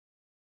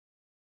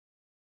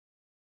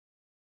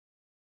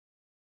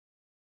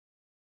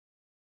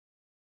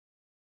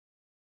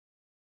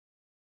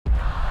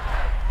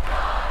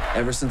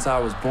Ever since I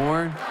was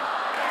born,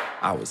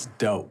 I was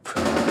dope.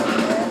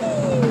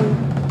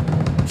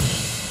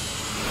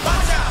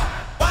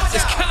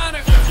 It's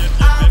Connor.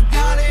 I've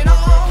got it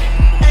all,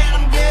 and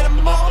I'm getting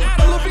more.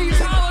 Adam Levine's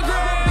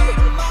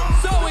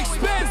hologram! So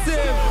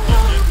expensive!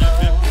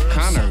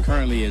 Connor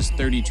currently has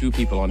 32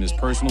 people on his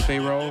personal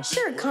payroll.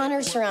 Sure,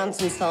 Connor surrounds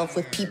himself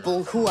with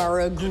people who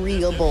are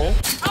agreeable.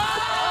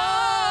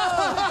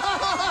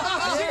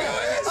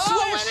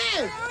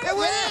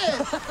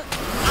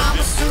 I'm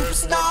a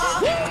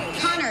superstar.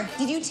 Connor,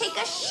 did you take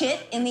a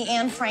shit in the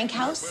Anne Frank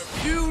house?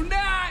 Do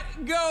not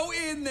go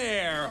in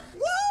there!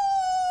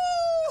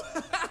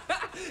 Woo!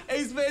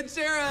 Ace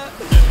Ventura!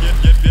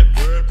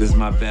 This is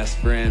my best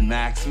friend,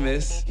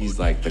 Maximus. He's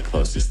like the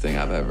closest thing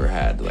I've ever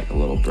had to like a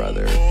little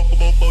brother.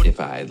 If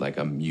I had like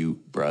a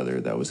mute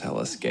brother that was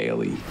hella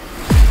scaly.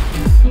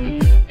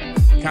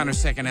 Connor's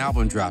second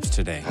album drops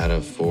today. Out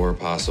of 4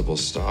 possible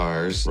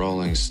stars,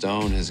 Rolling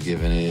Stone has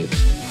given it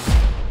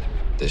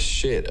the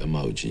shit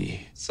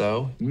emoji.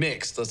 So,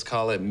 mixed. Let's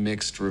call it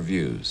mixed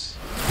reviews.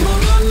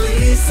 Mona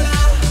Lisa,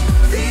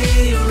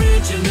 the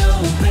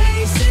original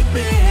basic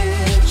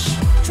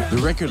bitch. The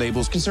record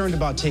label's concerned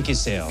about ticket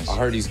sales. I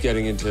heard he's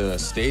getting into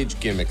stage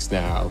gimmicks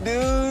now.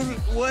 Dude,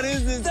 what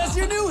is this? That's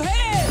your new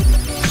head!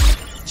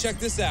 Check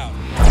this out.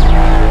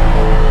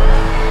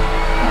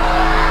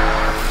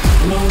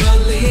 Mona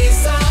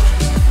Lisa,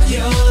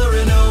 you're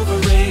an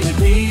overrated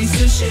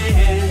piece of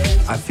shit.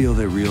 I feel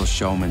that real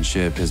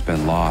showmanship has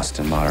been lost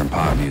in modern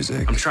pop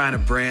music. I'm trying a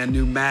brand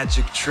new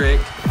magic trick.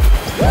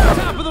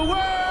 Top of the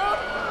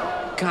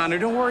world! Connor,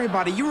 don't worry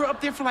about it. You were up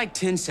there for like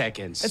 10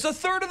 seconds. It's a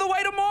third of the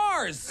way to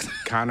Mars!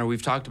 Connor,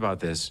 we've talked about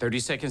this. 30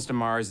 Seconds to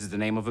Mars is the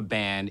name of a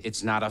band.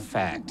 It's not a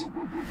fact.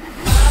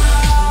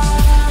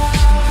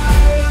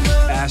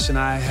 Ash and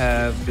I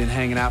have been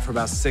hanging out for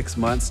about 6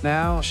 months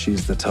now.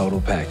 She's the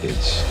total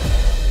package.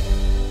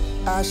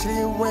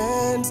 Ashley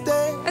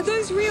Wednesday. Are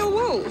those real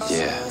wolves?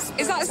 Yeah.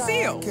 Is that a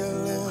seal?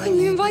 And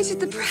you invited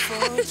the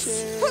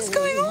press. What's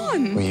going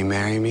on? Will you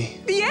marry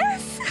me?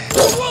 Yes.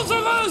 The wolves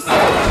are loose!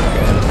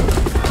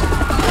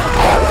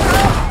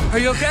 Are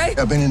you okay?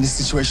 I've been in this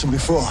situation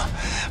before.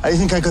 I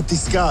think I got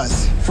these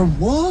scars. From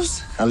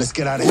wolves? Now let's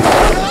get out of here.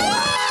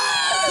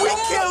 We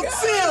killed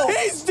Seal.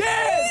 He's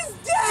dead! He's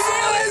dead!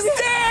 Seal is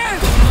dead!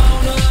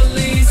 Mona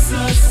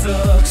Lisa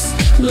sucks,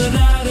 but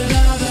I